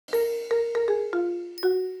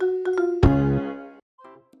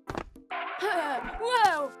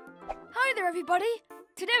everybody!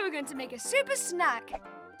 Today we're going to make a super snack.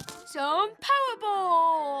 Some power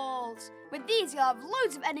balls! With these you'll have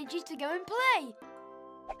loads of energy to go and play.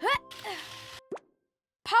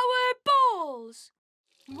 Power balls!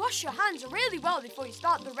 Wash your hands really well before you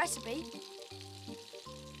start the recipe.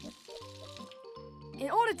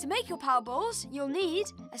 In order to make your power balls, you'll need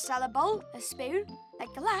a salad bowl, a spoon,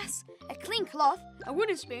 a glass, a clean cloth, a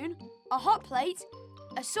wooden spoon, a hot plate,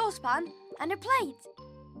 a saucepan and a plate.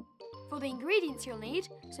 For the ingredients you'll need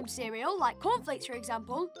some cereal, like cornflakes for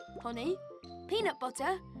example, honey, peanut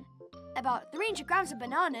butter, about 300 grams of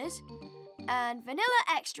bananas and vanilla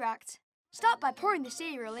extract. Start by pouring the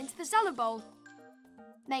cereal into the salad bowl.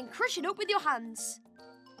 Then crush it up with your hands.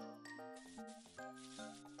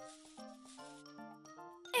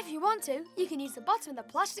 If you want to, you can use the bottom of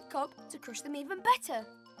the plastic cup to crush them even better.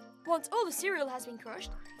 Once all the cereal has been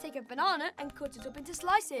crushed, take a banana and cut it up into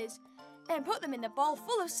slices. Then put them in the bowl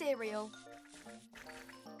full of cereal.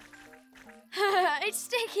 It's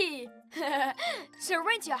sticky! So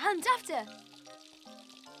rinse your hands after.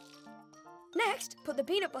 Next, put the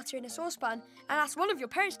peanut butter in a saucepan and ask one of your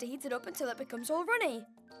parents to heat it up until it becomes all runny.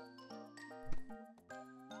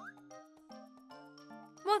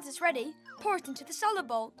 Once it's ready, pour it into the salad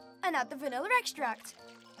bowl and add the vanilla extract.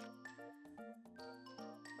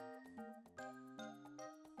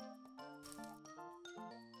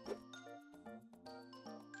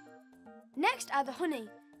 Next, add the honey.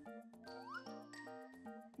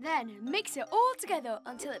 Then mix it all together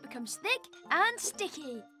until it becomes thick and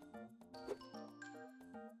sticky.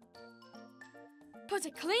 Put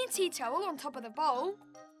a clean tea towel on top of the bowl.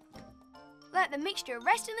 Let the mixture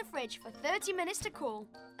rest in the fridge for 30 minutes to cool.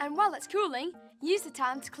 And while it's cooling, use the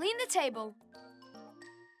time to clean the table.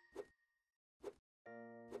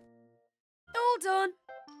 All done!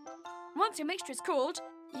 Once your mixture is cooled,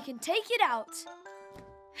 you can take it out.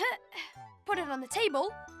 Put it on the table.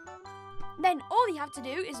 Then all you have to do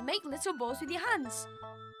is make little balls with your hands.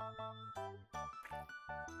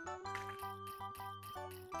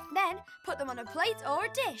 Then put them on a plate or a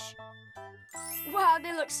dish. Wow,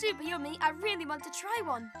 they look super yummy. I really want to try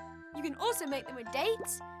one. You can also make them with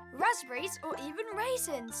dates, raspberries or even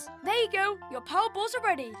raisins. There you go, your power balls are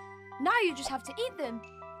ready. Now you just have to eat them.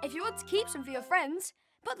 If you want to keep some for your friends,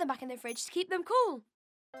 put them back in the fridge to keep them cool.